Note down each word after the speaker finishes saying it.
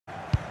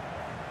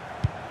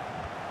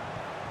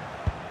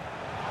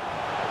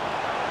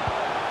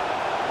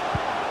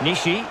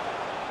Nishi.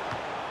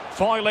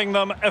 Foiling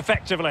them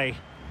effectively.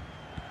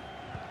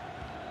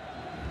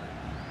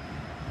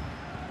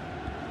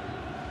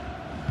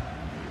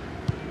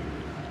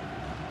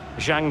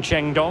 Zhang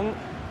Chengdong.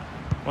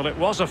 Well, it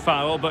was a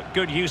foul, but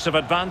good use of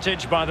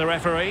advantage by the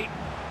referee.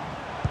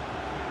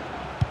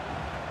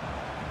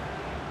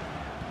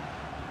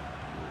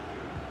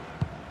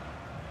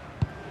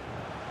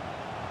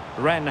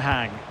 Ren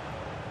Hang.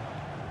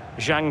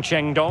 Zhang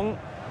Chengdong.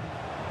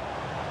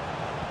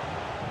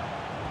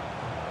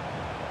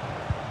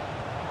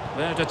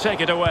 There to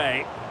take it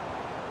away.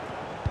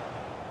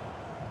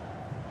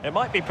 It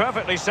might be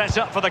perfectly set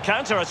up for the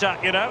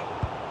counter-attack, you know.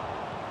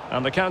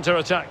 And the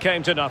counter-attack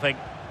came to nothing.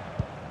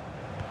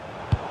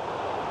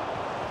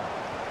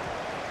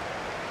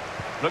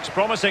 Looks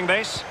promising,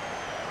 this.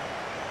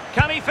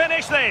 Can he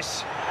finish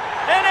this?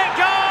 In it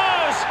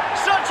goes!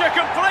 Such a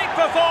complete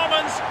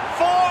performance.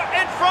 4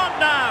 in front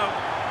now.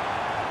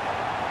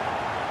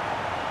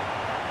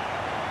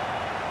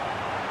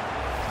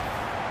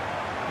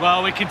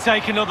 Well, we can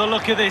take another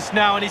look at this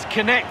now, and he's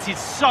connected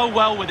so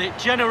well with it,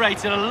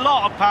 generating a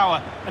lot of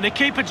power, and the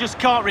keeper just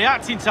can't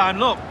react in time.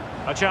 Look.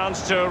 A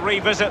chance to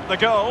revisit the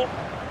goal.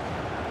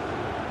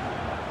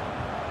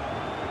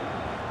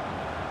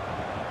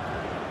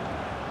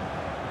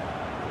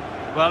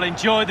 Well,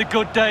 enjoy the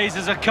good days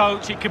as a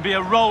coach. It can be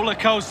a roller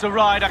coaster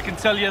ride, I can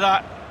tell you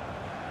that.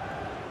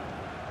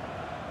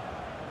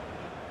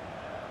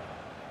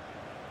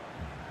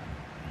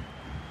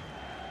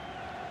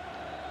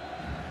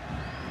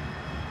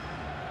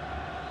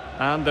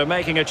 And they're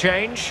making a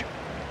change.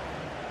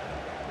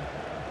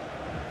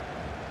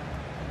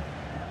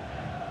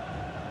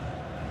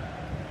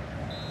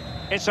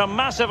 It's a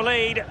massive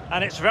lead,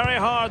 and it's very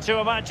hard to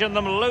imagine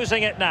them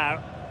losing it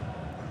now.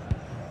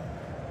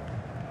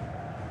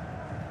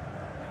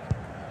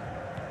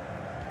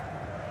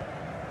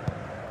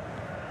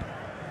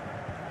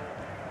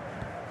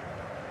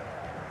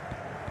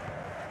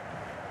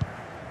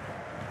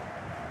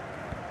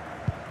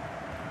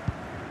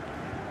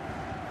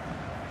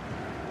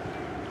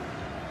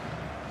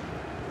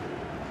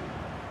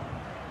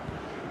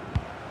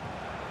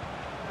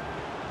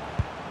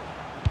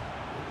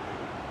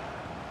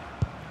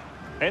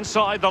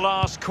 Inside the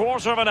last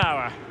quarter of an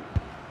hour.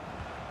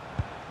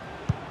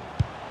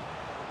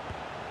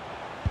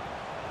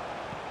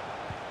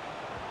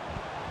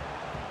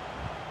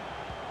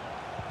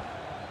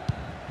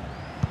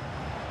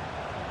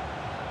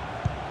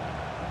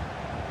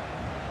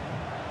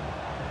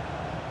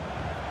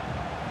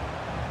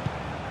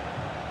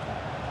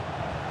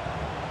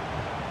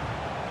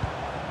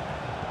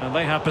 And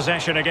they have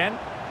possession again.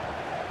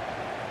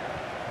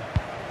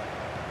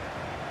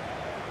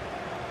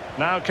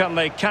 Now can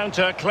they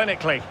counter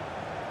clinically?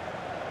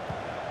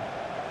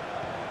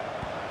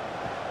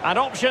 And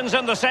options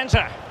in the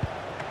centre.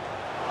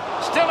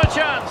 Still a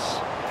chance.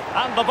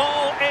 And the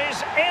ball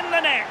is in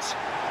the net.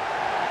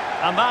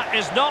 And that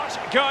is not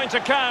going to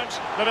count.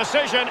 The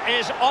decision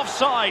is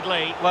offside,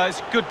 Lee. Well,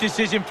 it's a good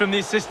decision from the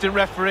assistant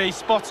referee.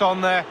 Spot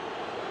on there.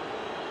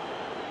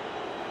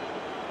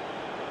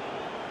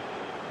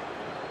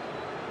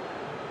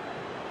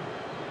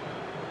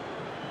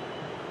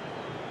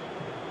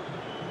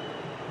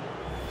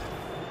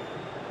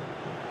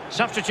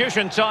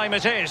 Substitution time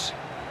it is.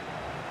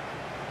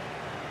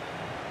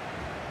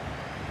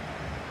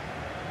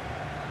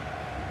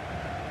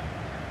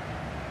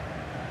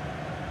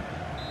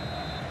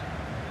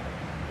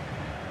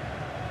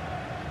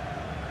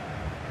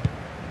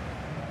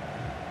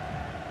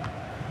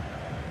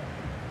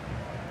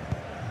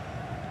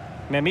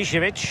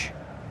 Memišević.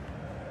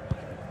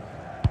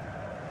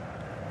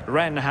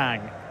 Ren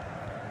Hang.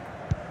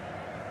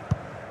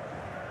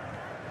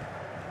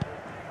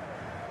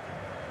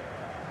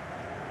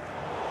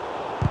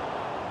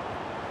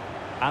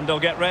 And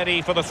they'll get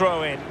ready for the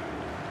throw-in.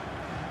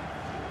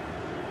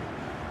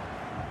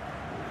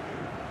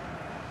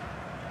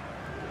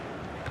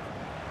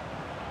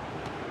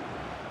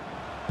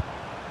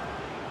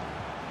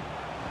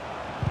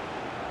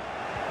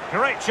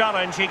 Great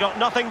challenge, he got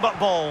nothing but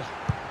ball.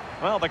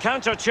 Well, the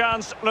counter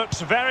chance looks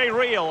very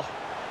real.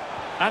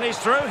 And he's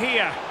through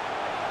here.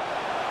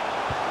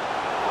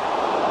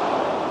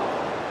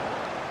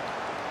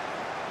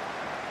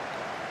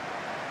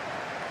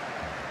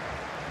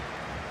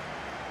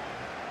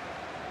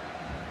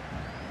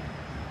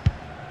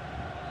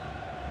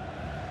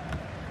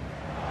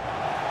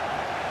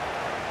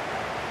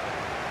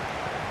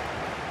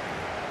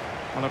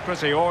 Well, a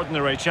pretty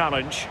ordinary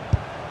challenge.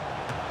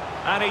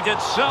 And he did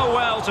so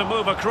well to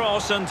move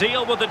across and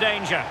deal with the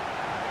danger.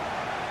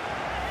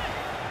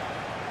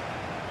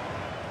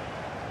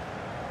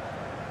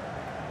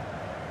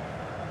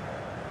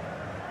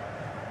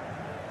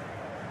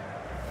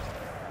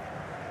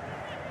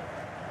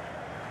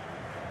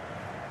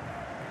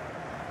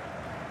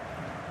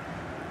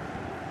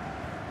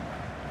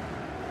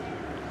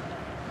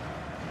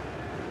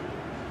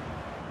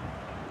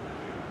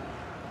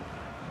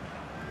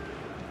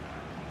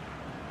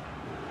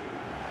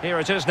 Here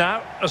it is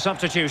now, a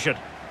substitution.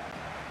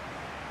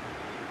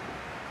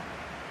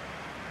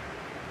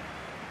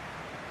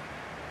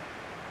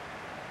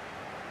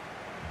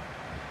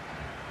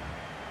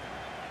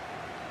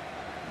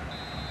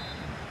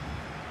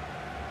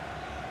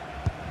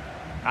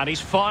 And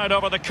he's fired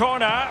over the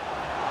corner.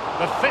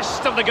 The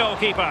fist of the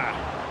goalkeeper.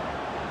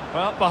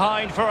 Well,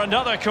 behind for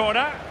another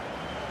corner.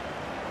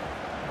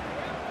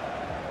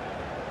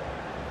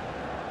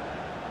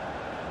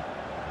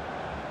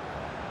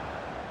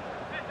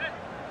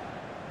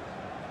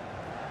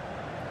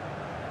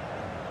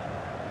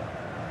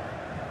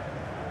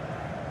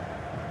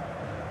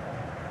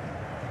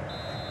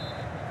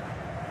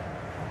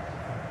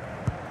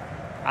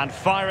 And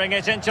firing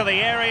it into the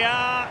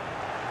area.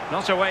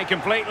 Not away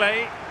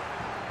completely.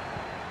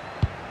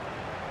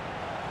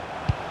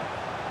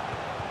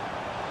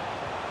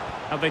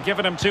 Have they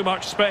given him too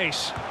much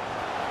space?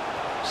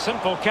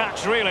 Simple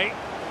catch, really.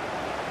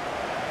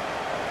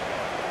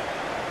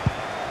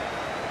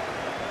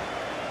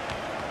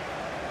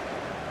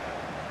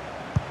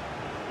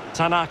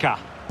 Tanaka.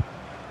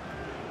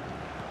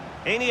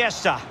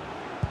 Iniesta.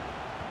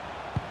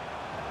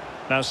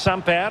 Now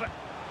Samper.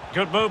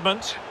 Good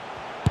movement.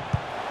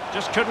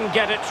 Just couldn't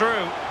get it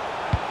through.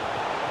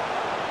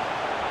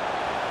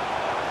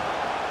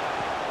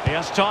 He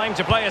has time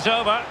to play it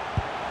over.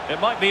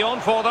 It might be on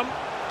for them.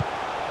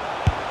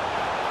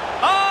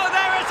 Oh,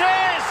 there it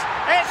is!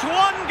 It's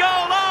one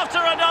goal after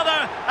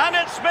another, and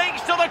it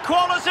speaks to the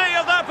quality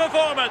of their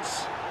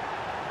performance.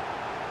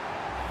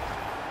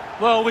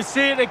 Well, we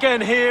see it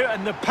again here,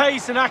 and the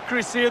pace and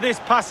accuracy of this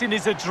passing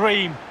is a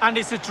dream. And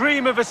it's a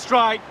dream of a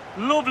strike.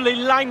 Lovely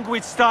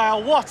languid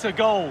style. What a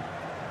goal.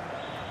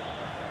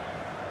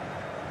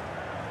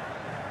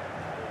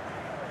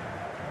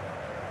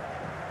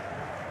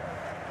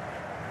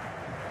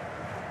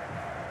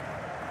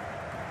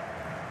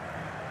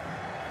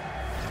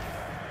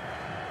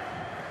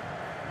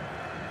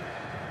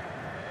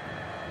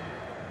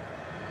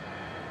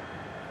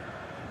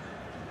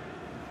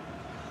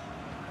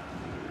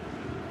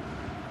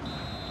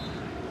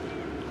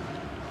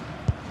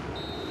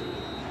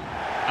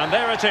 And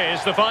there it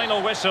is, the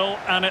final whistle,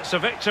 and it's a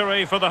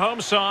victory for the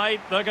home side.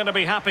 They're going to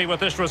be happy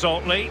with this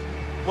result, Lee.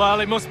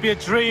 Well, it must be a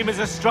dream as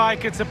a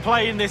striker to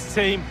play in this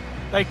team.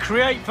 They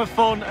create for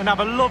fun and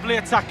have a lovely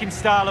attacking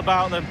style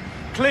about them.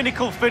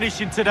 Clinical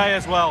finishing today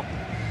as well.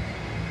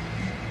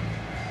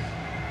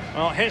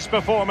 Well, his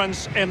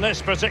performance in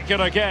this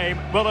particular game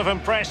will have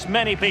impressed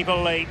many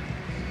people, Lee.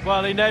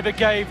 Well, he never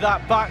gave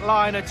that back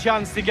line a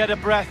chance to get a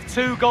breath.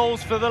 2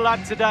 goals for the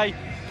lad today.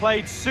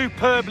 Played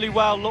superbly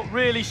well, looked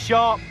really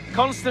sharp,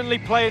 constantly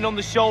playing on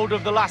the shoulder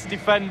of the last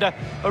defender.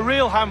 A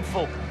real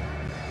handful.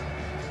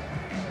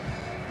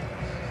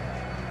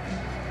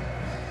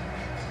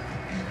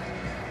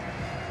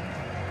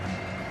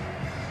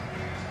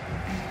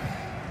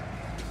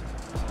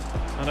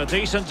 And a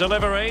decent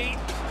delivery.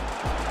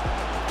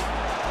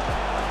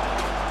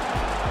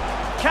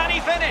 Can he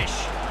finish?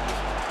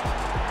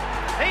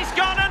 He's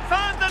gone and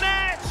found the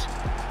net!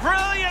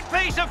 Brilliant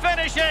piece of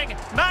finishing!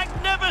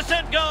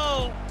 Magnificent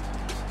goal!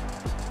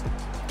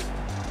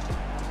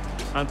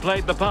 And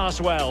played the pass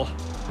well.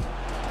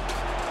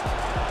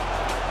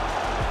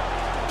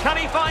 Can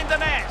he find the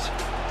net?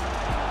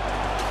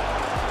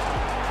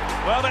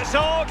 Well, it's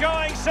all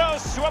going so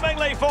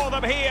swimmingly for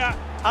them here.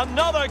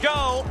 Another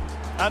goal.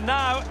 And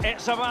now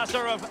it's a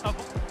matter of...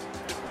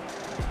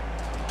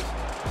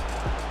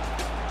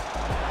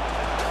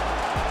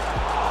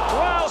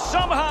 Well,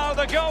 somehow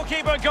the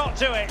goalkeeper got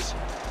to it.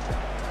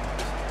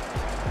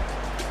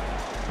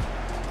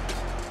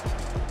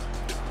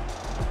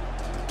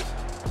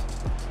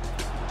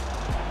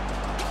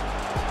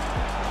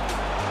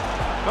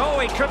 Oh,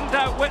 he couldn't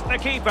outwit the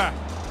keeper.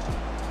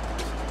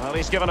 Well,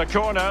 he's given a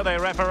corner, the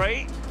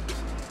referee.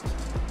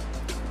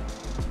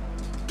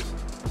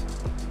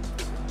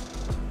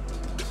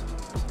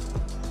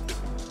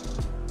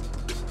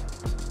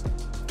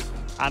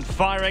 And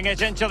firing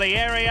it into the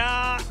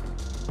area.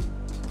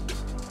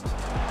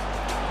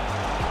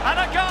 And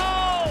a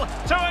goal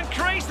to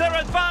increase their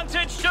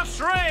advantage to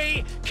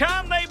 3.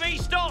 Can they be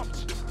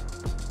stopped?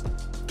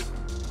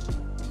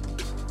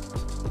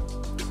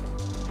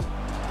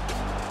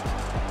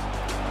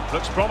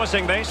 Looks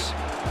promising, this.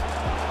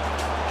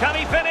 Can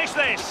he finish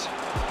this?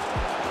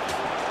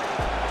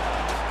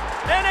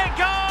 In it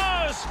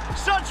goes!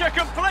 Such a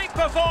complete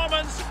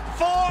performance.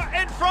 4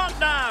 in front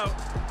now.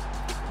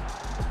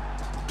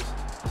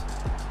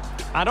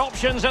 And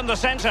options in the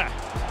centre.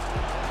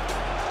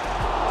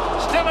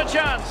 Still a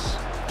chance.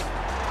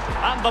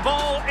 And the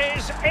ball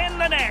is in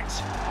the net.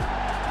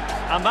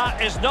 And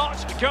that is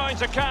not going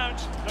to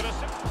count.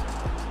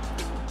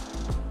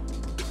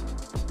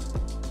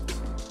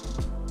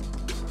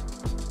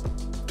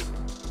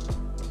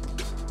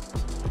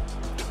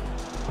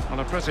 On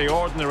a pretty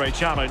ordinary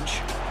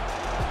challenge.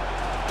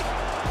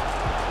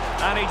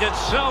 And he did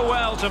so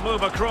well to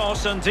move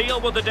across and deal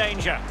with the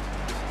danger.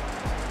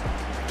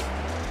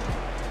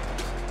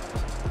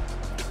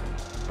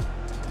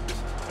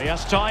 He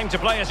has time to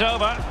play it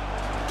over.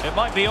 It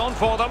might be on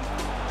for them.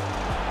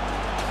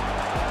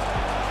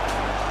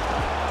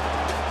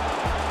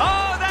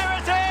 Oh, there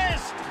it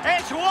is!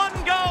 It's one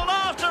goal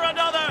after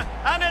another,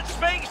 and it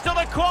speaks to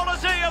the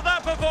quality of their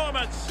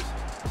performance.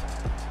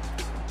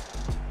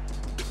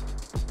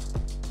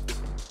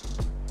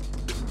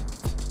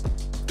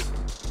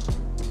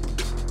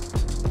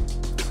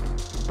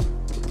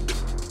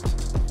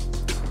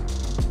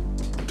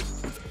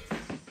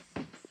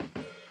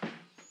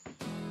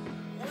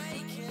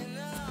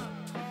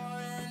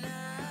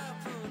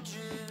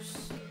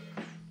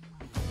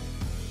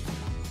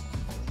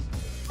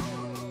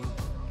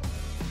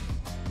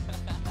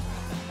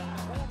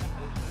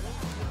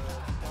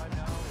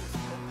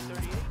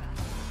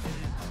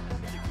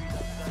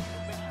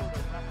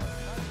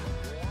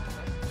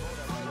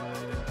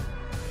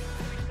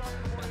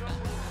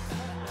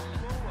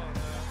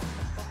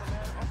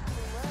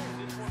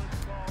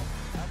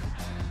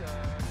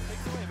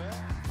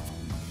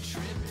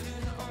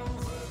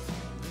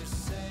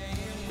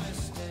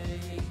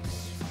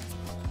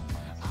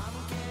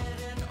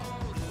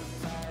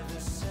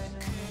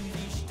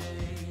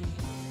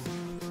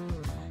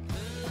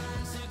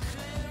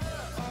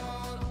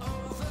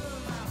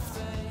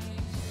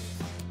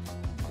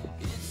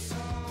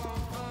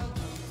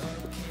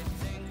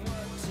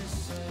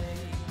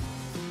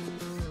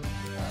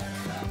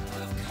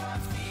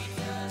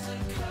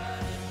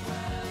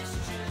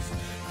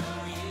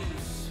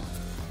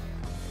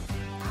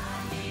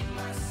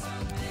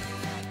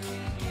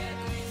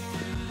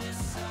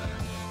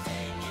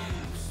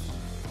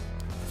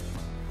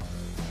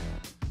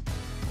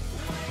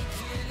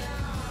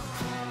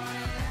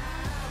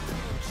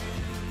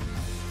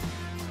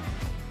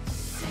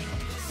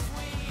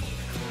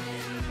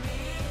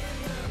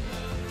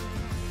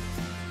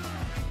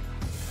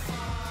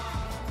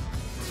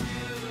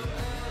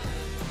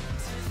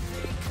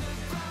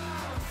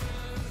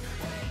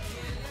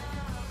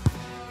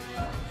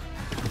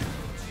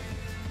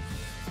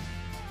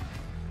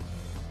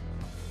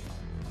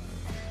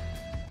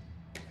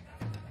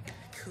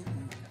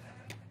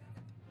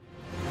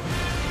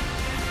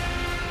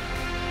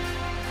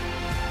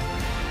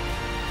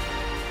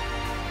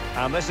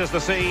 And this is the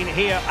scene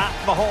here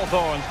at the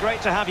Hawthorns. Great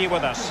to have you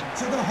with us.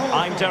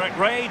 I'm Derek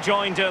Ray,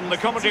 joined in the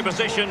commentary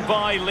position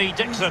by Lee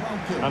Dixon.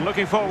 And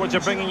looking forward to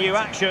bringing you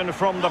action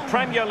from the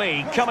Premier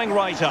League coming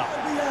right up.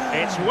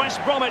 It's West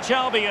Bromwich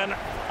Albion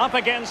up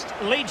against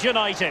Leeds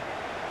United.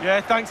 Yeah,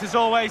 thanks as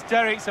always,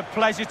 Derek. It's a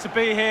pleasure to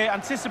be here.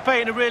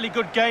 Anticipating a really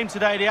good game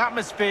today. The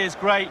atmosphere is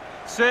great.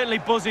 Certainly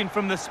buzzing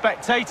from the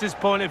spectators'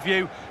 point of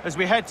view as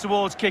we head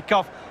towards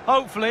kick-off.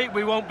 Hopefully,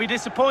 we won't be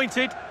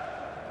disappointed.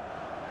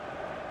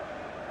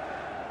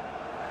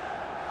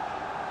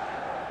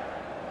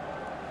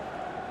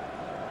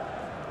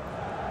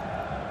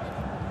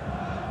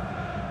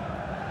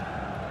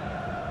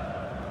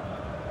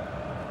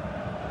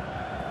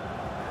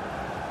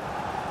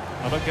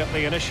 A look at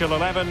the initial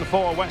 11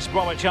 for West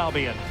Bromwich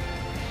Albion.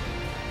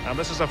 And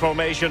this is a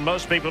formation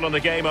most people in the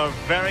game are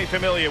very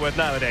familiar with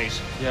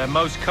nowadays. Yeah,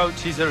 most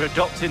coaches are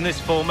adopting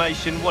this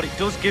formation. What it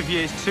does give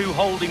you is two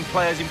holding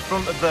players in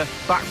front of the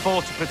back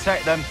four to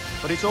protect them,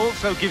 but it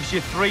also gives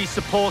you three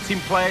supporting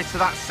players to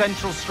that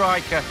central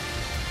striker.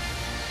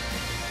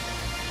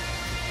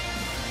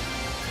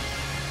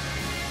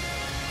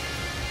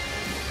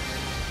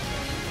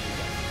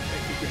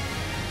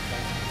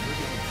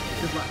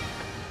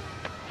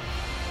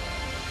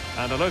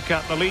 And a look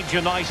at the Leeds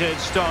United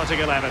starting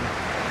 11.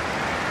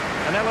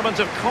 An element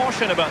of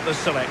caution about this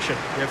selection.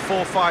 Yeah,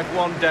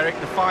 4-5-1, Derek.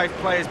 The five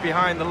players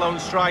behind the lone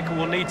striker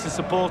will need to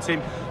support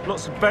him.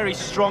 Lots of very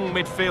strong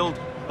midfield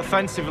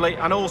offensively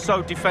and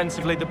also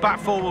defensively. The back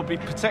four will be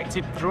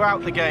protected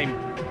throughout the game.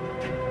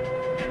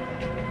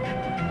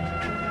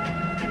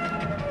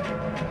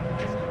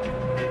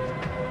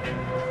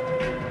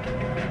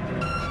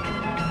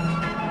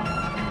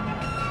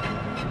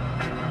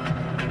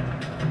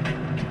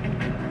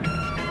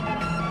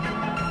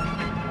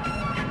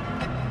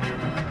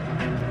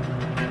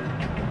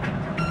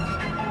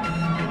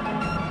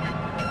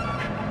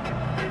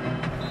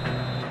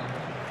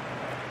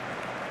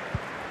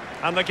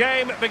 And the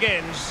game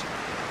begins.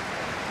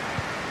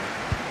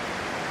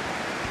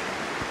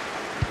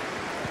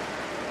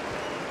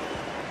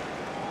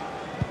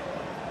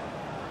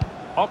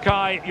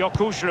 Okay,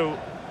 Yokushlu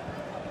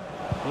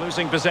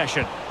losing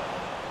possession.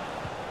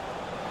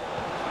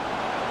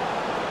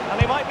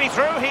 And he might be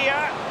through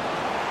here.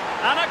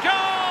 And a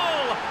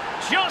goal!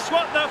 Just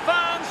what the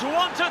fans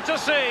wanted to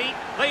see.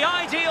 The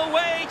ideal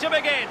way to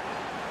begin.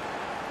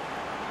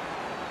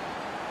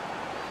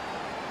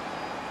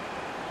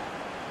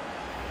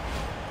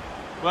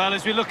 Well,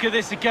 as we look at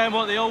this again,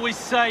 what they always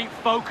say,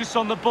 focus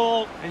on the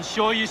ball,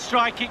 ensure you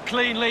strike it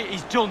cleanly.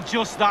 He's done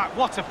just that.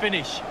 What a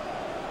finish.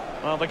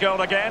 Well, the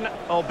goal again,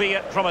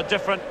 albeit from a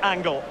different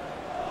angle.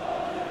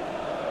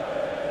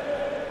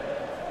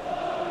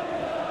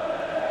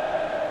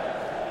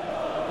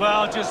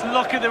 Well, just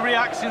look at the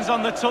reactions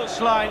on the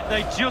touchline.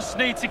 They just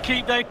need to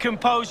keep their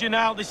composure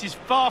now. This is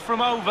far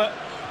from over.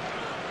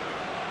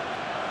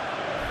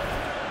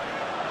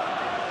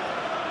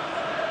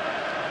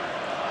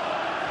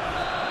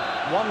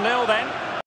 One 0 then.